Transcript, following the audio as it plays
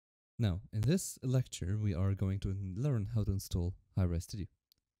Now, in this lecture, we are going to learn how to install Highrise Studio.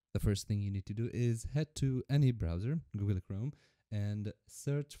 The first thing you need to do is head to any browser, Google Chrome, and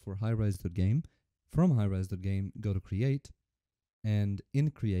search for highrise.game. From highrise.game, go to Create, and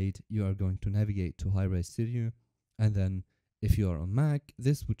in Create, you are going to navigate to Highrise Studio, and then if you are on Mac,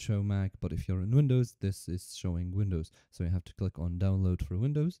 this would show Mac, but if you're on Windows, this is showing Windows. So you have to click on Download for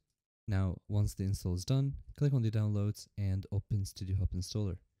Windows. Now, once the install is done, click on the Downloads and open Studio Hub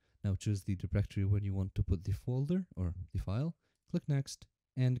Installer. Now choose the directory where you want to put the folder or the file, click Next,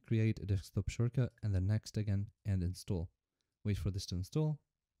 and create a desktop shortcut, and then Next again, and install. Wait for this to install,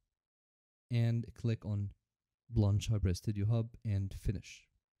 and click on Launch Highrise Studio Hub and finish.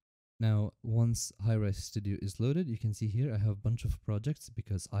 Now, once Highrise Studio is loaded, you can see here I have a bunch of projects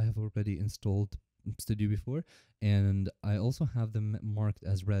because I have already installed Studio before, and I also have them marked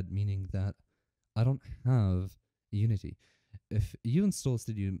as red, meaning that I don't have Unity. If you install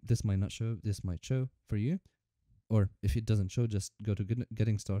Studio, this might not show, this might show for you. Or if it doesn't show, just go to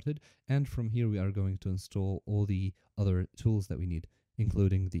Getting Started. And from here, we are going to install all the other tools that we need,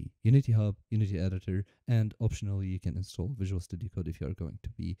 including the Unity Hub, Unity Editor, and optionally, you can install Visual Studio Code if you are going to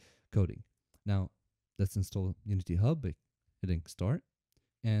be coding. Now, let's install Unity Hub by hitting Start.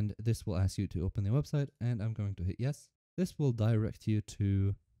 And this will ask you to open the website, and I'm going to hit Yes. This will direct you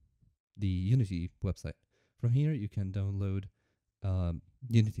to the Unity website. From here, you can download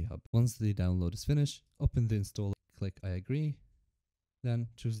Unity Hub. Once the download is finished, open the installer, click I agree, then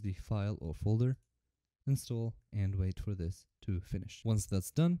choose the file or folder, install, and wait for this to finish. Once that's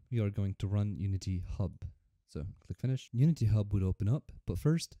done, we are going to run Unity Hub. So click Finish. Unity Hub would open up, but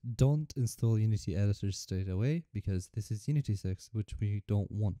first, don't install Unity Editor straight away because this is Unity 6, which we don't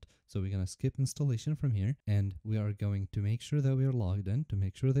want. So we're going to skip installation from here, and we are going to make sure that we are logged in. To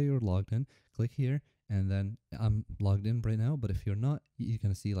make sure that you're logged in, click here, and then I'm logged in right now, but if you're not, you're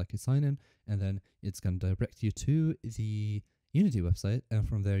going to see like a sign in, and then it's going to direct you to the Unity website, and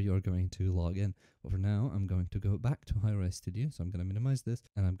from there you're going to log in. But for now, I'm going to go back to Highrise Studio, so I'm going to minimize this,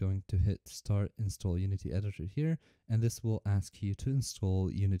 and I'm going to hit Start Install Unity Editor here, and this will ask you to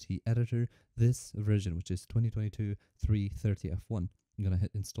install Unity Editor, this version, which is 2022 330 F1. I'm going to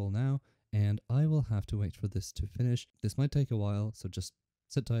hit Install now, and I will have to wait for this to finish. This might take a while, so just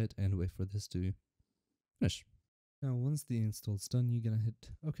sit tight and wait for this to finish. Now, once the install's done, you're gonna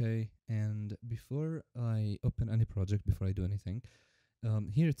hit OK, and before I open any project, before I do anything,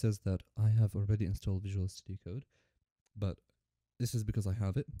 here it says that I have already installed Visual Studio Code, but this is because I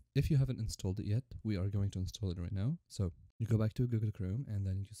have it. If you haven't installed it yet, we are going to install it right now. So you go back to Google Chrome, and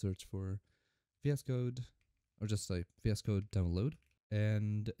then you search for VS Code, or just say VS Code download,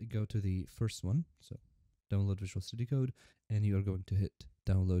 and go to the first one. So download Visual Studio Code, and you are going to hit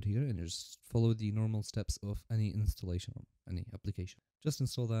download here, and you just follow the normal steps of any installation on any application. Just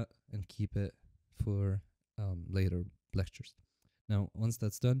install that and keep it for later lectures. Now, once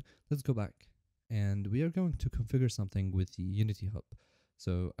that's done, let's go back, and we are going to configure something with the Unity Hub.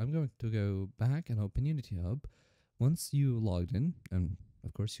 So I'm going to go back and open Unity Hub. Once you logged in, and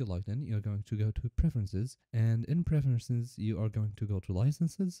of course you logged in, you're going to go to Preferences, and in Preferences, you are going to go to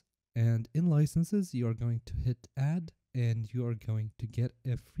Licenses, and in Licenses, you are going to hit Add, and you are going to get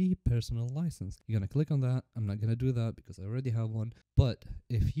a free personal license. You're going to click on that. I'm not going to do that because I already have one. But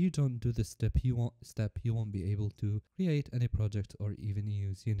if you don't do this step, you won't be able to create any project or even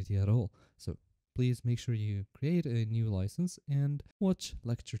use Unity at all. So please make sure you create a new license and watch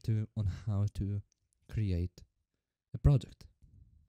lecture 2 on how to create a project.